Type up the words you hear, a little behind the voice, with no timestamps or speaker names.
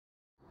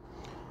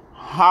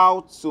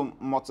how to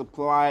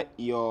multiply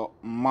your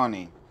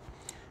money.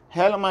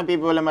 Hello my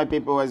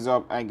people, what's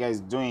up? How you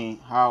guys doing?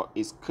 How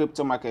is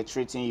crypto market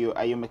treating you?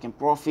 Are you making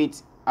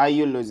profit? Are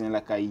you losing?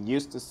 Like I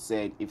used to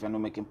say, if you're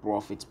not making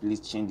profit, please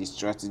change the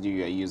strategy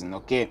you are using.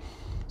 Okay,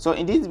 so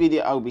in this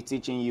video I'll be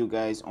teaching you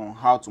guys on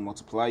how to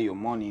multiply your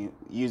money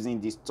using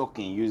this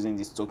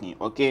token.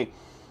 Okay,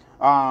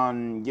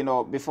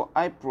 before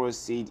I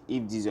proceed,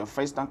 if this is your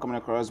first time coming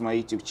across my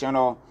YouTube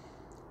channel,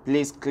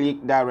 please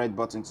click that red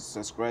button to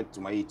subscribe to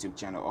my YouTube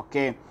channel.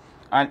 Okay,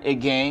 and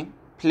again,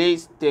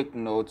 please take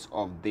note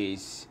of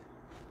this.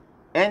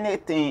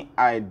 Anything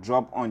I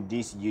drop on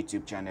this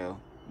YouTube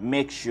channel,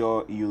 make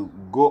sure you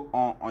go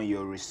on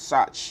your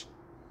research.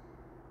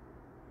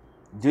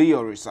 Do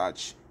your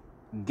research,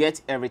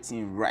 get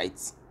everything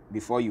right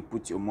before you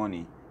put your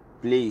money.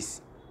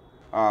 Please,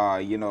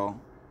 I'm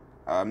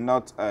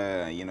not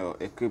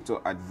a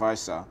crypto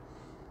advisor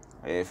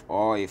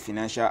or a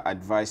financial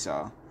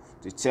advisor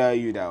to tell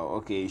you that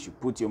okay, you should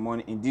put your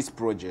money in this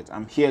project.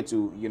 I'm here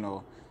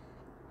to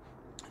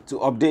to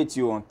update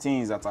you on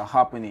things that are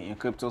happening in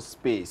crypto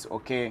space.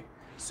 Okay,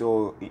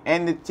 so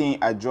anything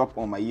I drop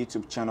on my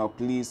YouTube channel,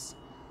 please,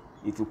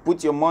 if you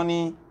put your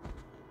money,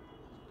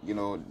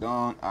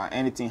 don't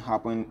anything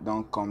happen,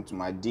 don't come to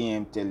my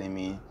DM telling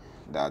me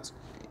that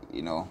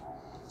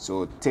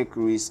so take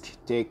risk,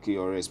 take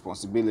your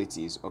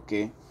responsibilities.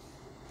 Okay,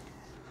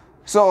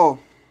 so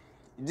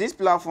this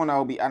platform, I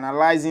will be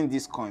analyzing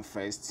this coin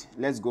first.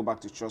 Let's go back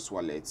to Trust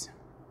Wallet.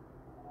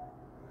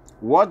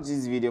 Watch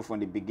this video from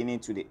the beginning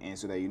to the end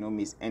so that you don't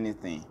miss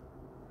anything.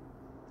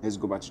 Let's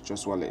go back to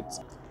Trust Wallet.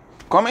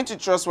 Coming to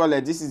Trust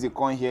Wallet, this is the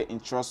coin here in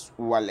Trust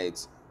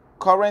Wallet.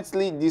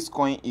 Currently, this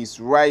coin is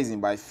rising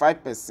by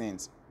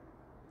 5%.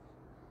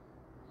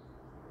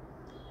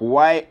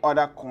 Why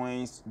other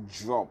coins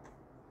drop?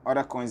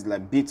 Other coins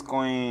like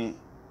Bitcoin,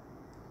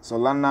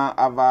 Solana,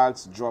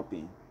 Avax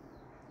dropping.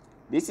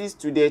 This is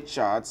today's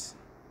chart.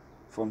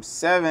 From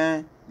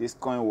 7, this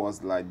coin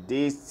was like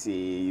this.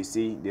 You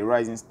see the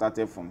rising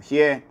started from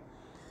here.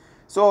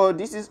 So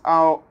this is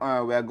how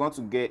we are going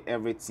to get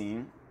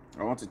everything.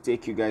 I want to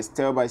take you guys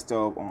step by step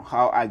on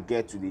how I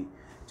get to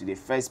the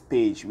first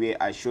page where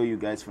I show you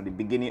guys from the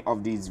beginning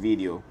of this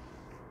video.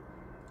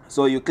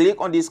 So you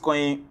click on this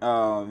coin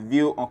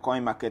view on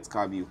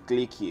CoinMarketCap. You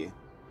click here.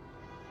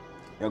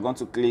 You're going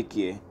to click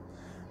here.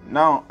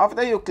 Now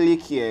after you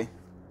click here,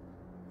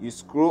 you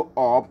scroll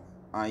up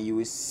and you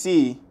will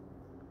see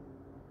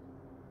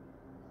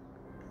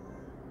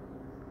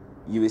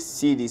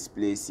this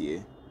place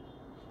here.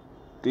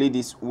 Click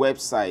this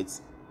website,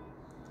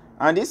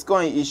 and this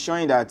coin is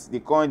showing that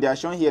they are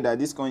showing here that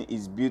this coin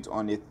is built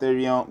on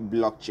Ethereum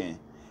blockchain,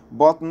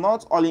 but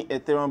not only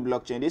Ethereum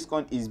blockchain. This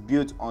coin is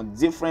built on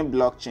different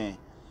blockchain,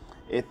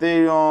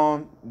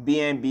 Ethereum,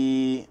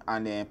 BNB,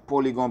 and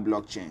Polygon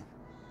blockchain.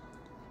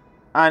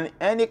 And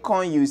any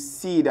coin you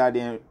see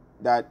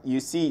that you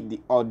see the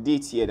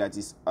audit here that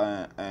is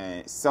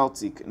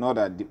Celtic, know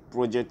that the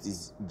project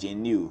is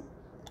genuine.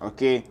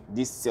 Okay,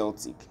 this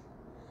Celtic,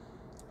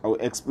 I will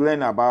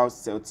explain about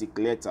Celtic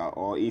later,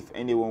 or if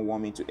anyone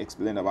want me to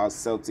explain about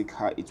Celtic,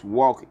 how it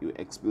works,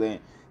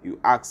 you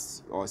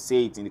ask or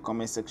say it in the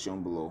comment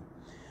section below.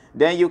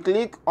 Then you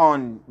click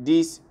on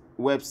this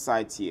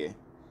website here,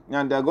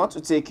 and they're going to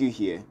take you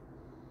here.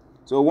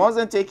 So once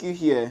they take you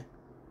here,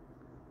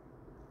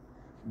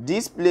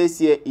 this place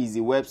here is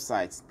the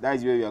website. That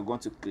is where you are going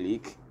to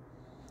click.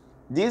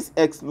 This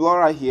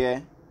Explorer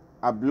here,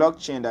 a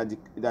blockchain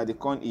that the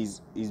coin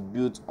is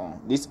built on.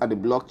 These are the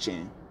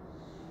blockchain,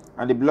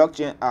 and the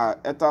blockchain are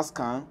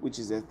Etherscan, which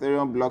is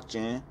Ethereum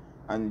blockchain,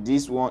 and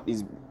this one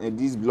is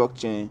this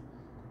blockchain.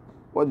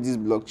 What this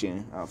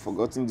blockchain? I've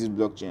forgotten this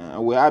blockchain.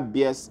 And we have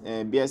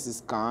BSC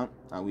Scan,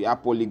 and we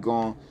have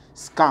Polygon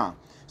Scan.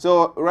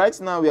 So right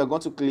now we are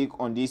going to click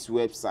on this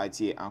website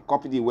here and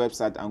copy the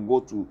website and go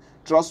to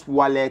Trust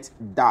Wallet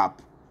DApp.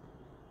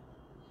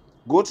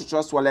 Go to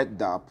Trust Wallet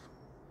DApp.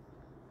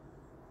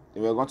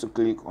 Then we're going to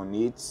click on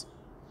it.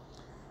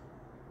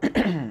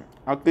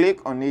 I'll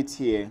click on it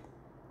here,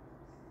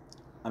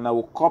 and I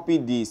will copy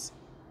this.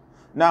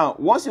 Now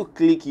once you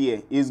click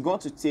here, it's going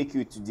to take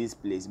you to this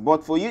place,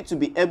 but for you to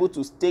be able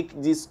to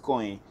stake this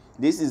coin,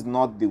 this is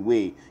not the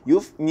way.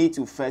 You need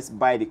to first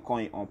buy the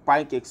coin on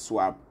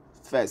PancakeSwap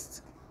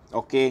first.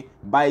 Okay,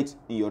 buy it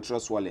in your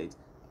Trust Wallet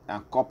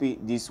and copy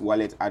this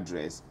wallet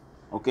address.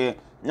 Okay,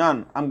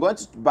 now I'm going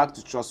back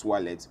to Trust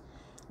Wallet,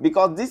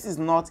 because this is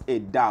not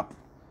a DApp.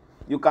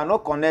 You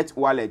cannot connect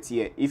wallet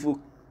here. If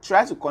you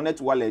try to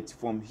connect wallet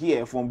from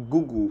here, from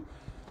Google,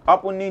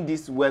 opening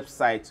this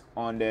website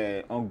on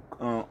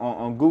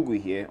Google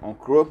here, on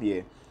Chrome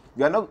here,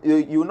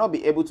 you will not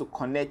be able to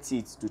connect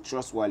it to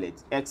Trust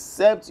Wallet,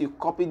 except you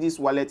copy this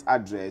wallet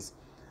address,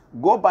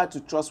 go back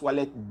to Trust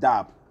Wallet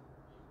DApp.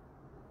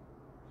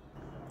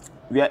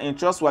 We are in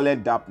Trust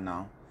Wallet DApp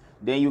now.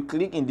 Then you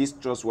click in this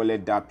Trust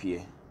Wallet DApp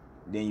here.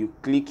 Then you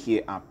click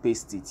here and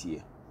paste it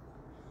here.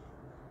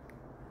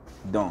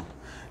 Done.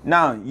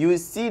 Now you will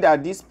see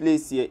that this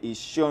place here is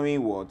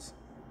showing what?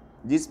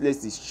 This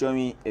place is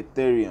showing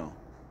Ethereum.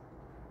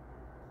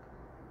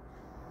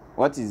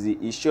 what is it?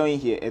 It's showing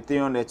here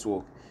Ethereum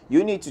network.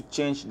 You need to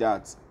change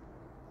that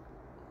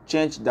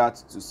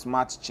to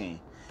smart chain,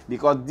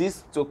 because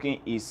this token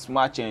is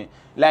smart chain.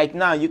 Like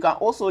now you can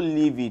also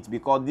leave it,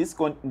 because this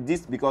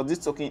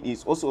token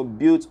is also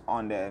built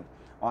on the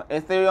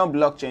Ethereum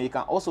blockchain. You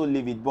can also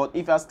leave it, but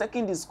if you are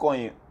staking this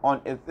coin on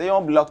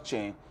Ethereum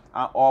blockchain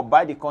or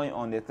buy the coin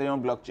on the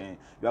Ethereum blockchain,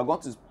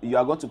 you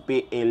are going to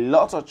pay a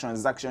lot of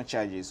transaction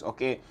charges.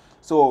 Okay,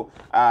 so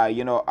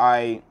you know,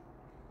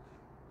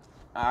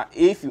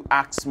 if you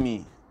ask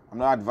me, I'm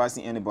not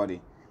advising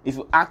anybody. If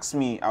you ask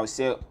me, I would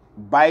say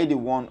buy the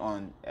one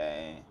on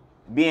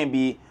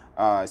BNB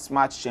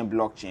smart chain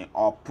blockchain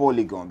or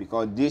Polygon,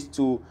 because these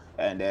two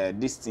and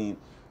this thing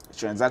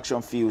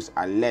transaction fees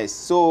are less.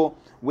 So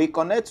we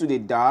connect to the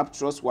dApp,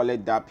 Trust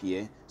Wallet dApp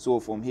here.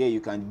 So from here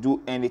you can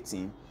do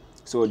anything.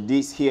 So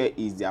this here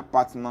is their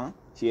partner.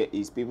 Here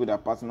is people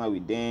that partner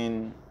with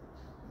them,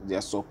 their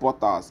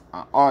supporters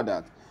and all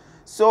that.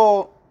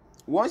 So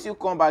once you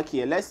come back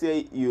here, let's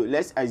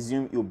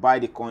assume you buy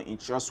the coin in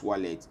Trust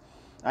Wallet,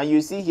 and you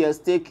see here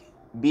stake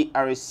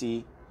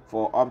BRC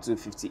for up to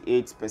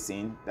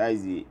 58%. That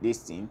is this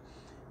thing.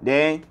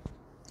 Then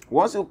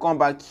once you come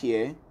back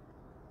here,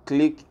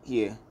 click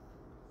here.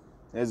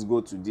 Let's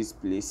go to this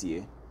place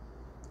here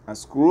and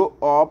scroll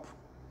up.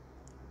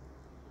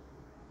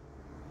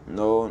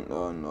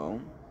 No.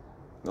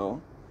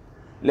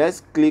 Let's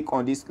click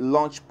on this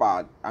launch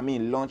app.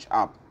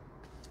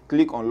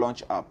 Click on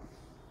launch app.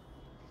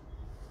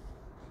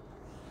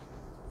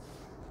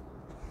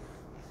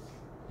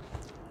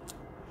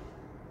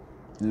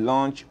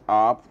 Launch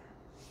app.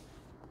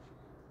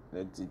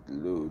 Let it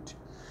load.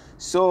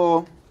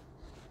 So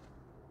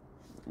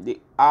the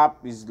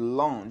app is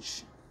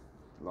launched.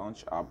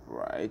 Launch app,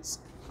 right?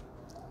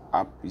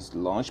 App is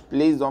launched.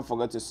 Please don't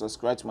forget to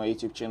subscribe to my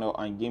YouTube channel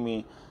and give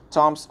me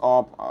thumbs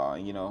up,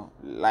 you know,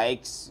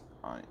 likes,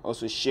 and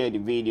also share the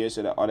video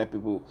so that other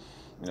people,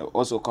 you know,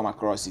 also come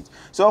across it.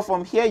 So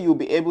from here you'll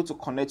be able to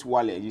connect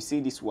wallet. You see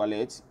this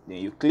wallet, then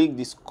you click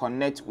this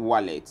connect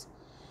wallet.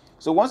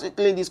 So once you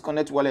click this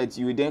connect wallet,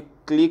 you then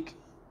click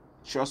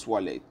Trust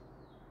Wallet.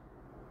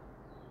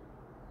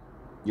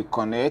 You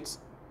connect,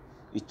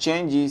 it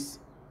changes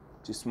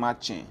to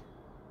smart chain,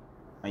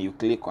 and you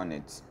click on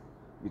it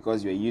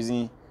because you're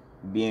using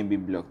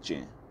BNB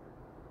blockchain.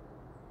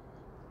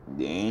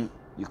 Then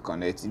you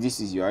connect. This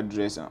is your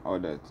address and all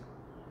that.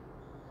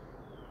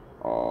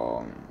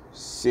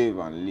 Save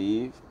and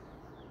leave.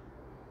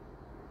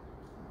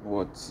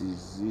 What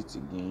is it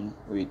again?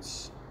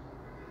 Wait,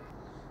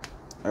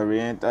 I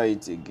re-enter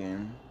it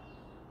again.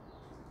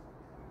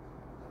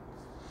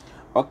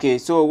 Okay,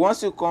 so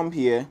once you come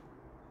here,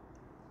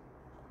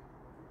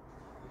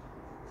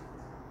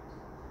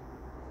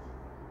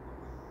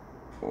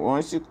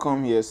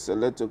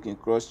 select token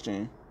cross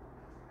chain.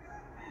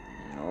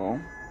 No.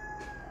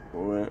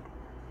 Where?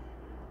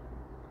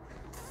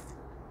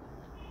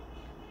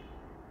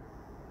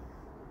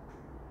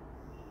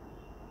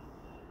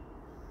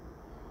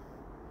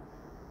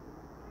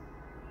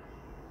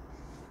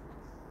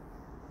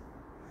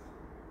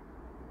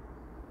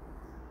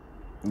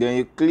 Then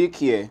you click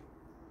here.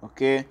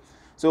 Okay,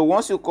 so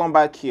once you come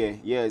back here,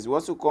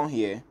 once you come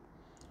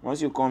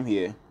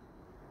here,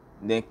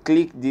 then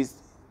click these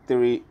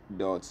three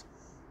dots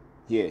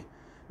here,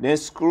 then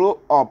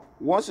scroll up.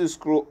 Once you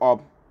scroll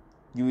up,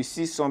 you will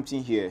see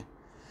something here.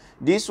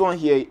 This one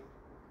here,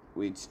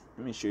 wait,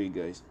 let me show you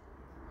guys.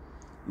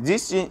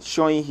 This thing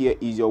showing here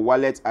is your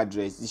wallet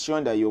address. It's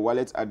showing that your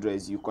wallet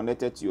address you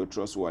connected to your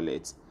Trust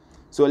Wallet.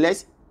 So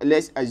let's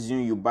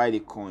assume you buy the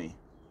coin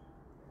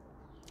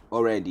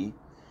already.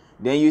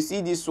 Then you see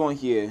this one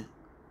here,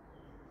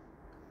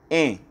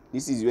 and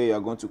this is where you are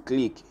going to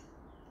click.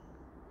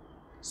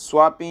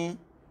 Swapping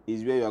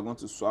is where you are going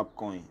to swap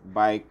coin,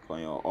 buy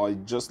coin, or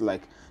just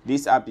like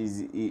this app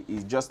is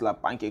just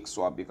like Pancake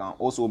Swap. You can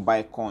also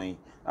buy coin.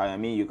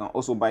 You can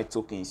also buy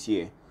tokens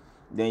here.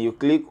 Then you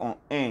click on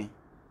N.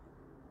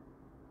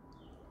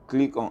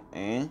 Click on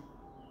N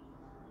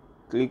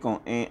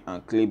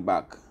and click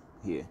back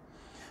here.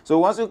 So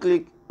once you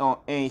click on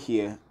N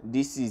here,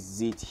 this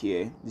is it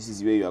here. This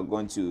is where you are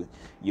going to,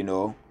 you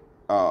know,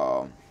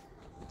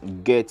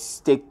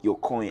 stake your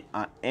coin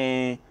and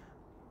earn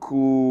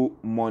cool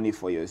money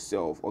for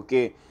yourself.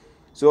 Okay,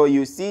 so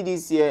you see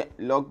this here,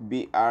 log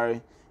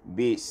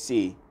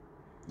BRBC.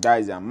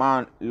 That is the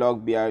amount.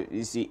 Log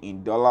BRBC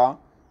in dollar.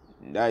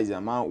 That is the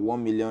amount, $1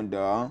 million.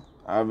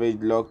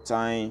 Average log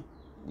time.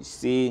 You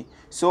see,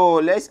 so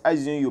let's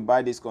assume you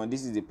buy this coin.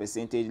 This is the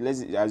percentage.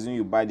 Let's assume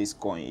you buy this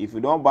coin. If you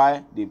don't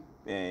buy the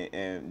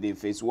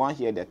phase one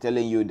here, they're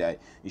telling you that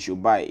you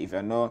should buy if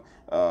you're not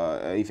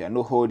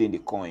holding the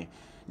coin.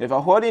 If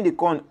you're holding the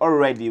coin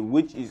already,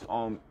 which is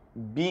on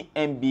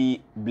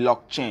BNB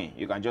blockchain,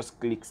 you can just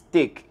click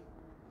stake.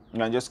 You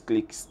can just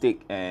click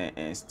stake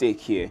and stake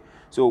here.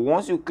 So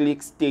once you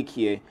click stake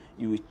here,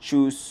 you will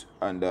choose,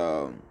 and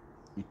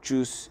you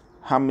choose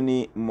how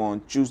many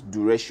months, choose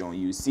duration.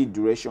 You see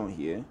duration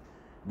here.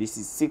 This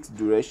is 6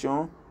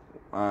 duration.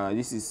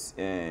 This is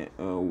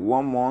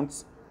 1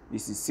 month.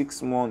 This is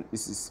 6 months.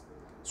 This is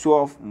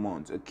 12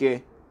 months.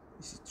 Okay,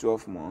 this is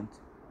 12 months.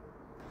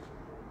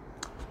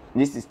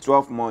 This is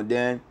 12 months.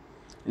 Then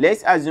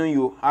let's assume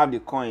you have the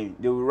coin.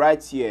 They will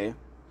write here,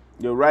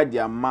 they'll write the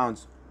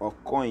amount of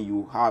coin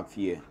you have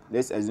here.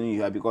 Let's assume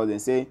you have, because they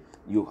say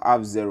you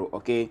have 0.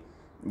 Okay,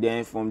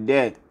 then from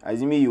there,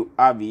 assuming you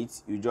have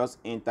it, you just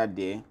enter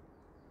there.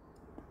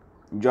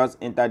 Just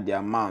enter the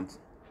amount.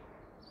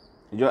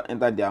 You just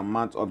enter the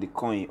amount of the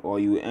coin, or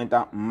you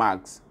enter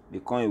max. The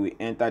coin will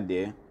enter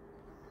there.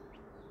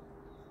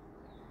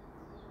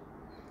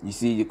 You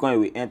see, the coin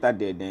will enter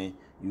there. Then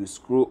you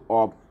scroll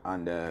up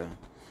and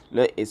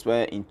let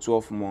expire in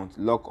 12 months,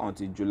 lock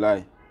until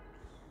July.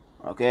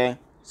 Okay,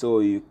 so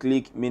you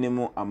click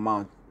minimum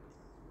amount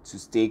to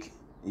stake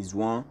is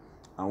 1,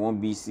 and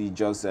 1 BC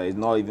just it's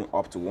not even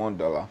up to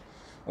 $1,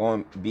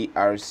 1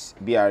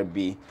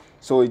 BRB.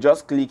 So you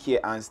just click here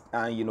and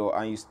you know,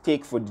 and you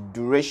stake for the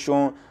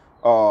duration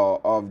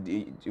for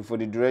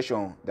the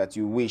duration that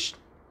you wish.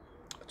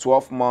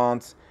 12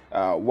 months,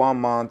 1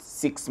 month,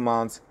 6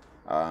 months,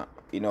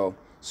 you know.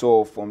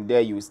 So from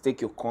there you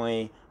stake your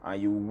coin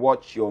and you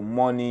watch your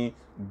money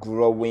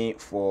growing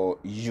for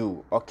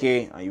you.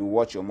 Okay, and you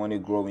watch your money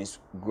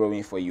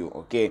growing for you.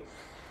 Okay,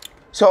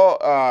 so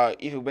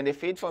if you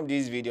benefit from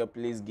this video,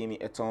 please give me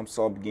a thumbs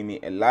up, give me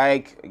a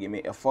like, give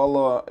me a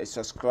follow, a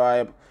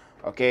subscribe.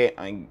 Okay,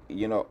 and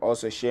you know,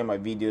 also share my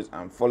videos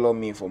and follow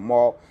me for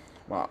more.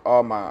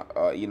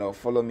 You know,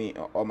 follow me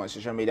on all my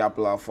social media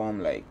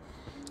platform like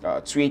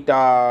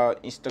Twitter,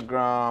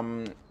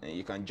 Instagram.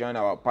 You can join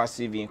our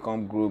passive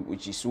income group,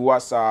 which is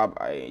WhatsApp.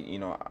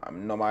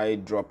 I'm normally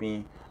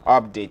dropping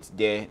updates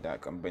there that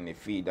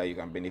you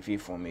can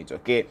benefit from it.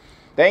 Okay,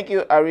 thank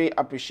you. I really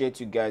appreciate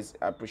you guys.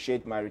 I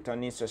appreciate my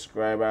returning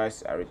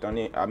subscribers.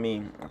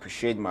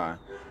 Appreciate my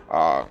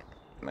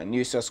my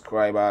new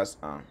subscribers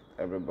and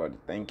everybody.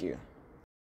 Thank you.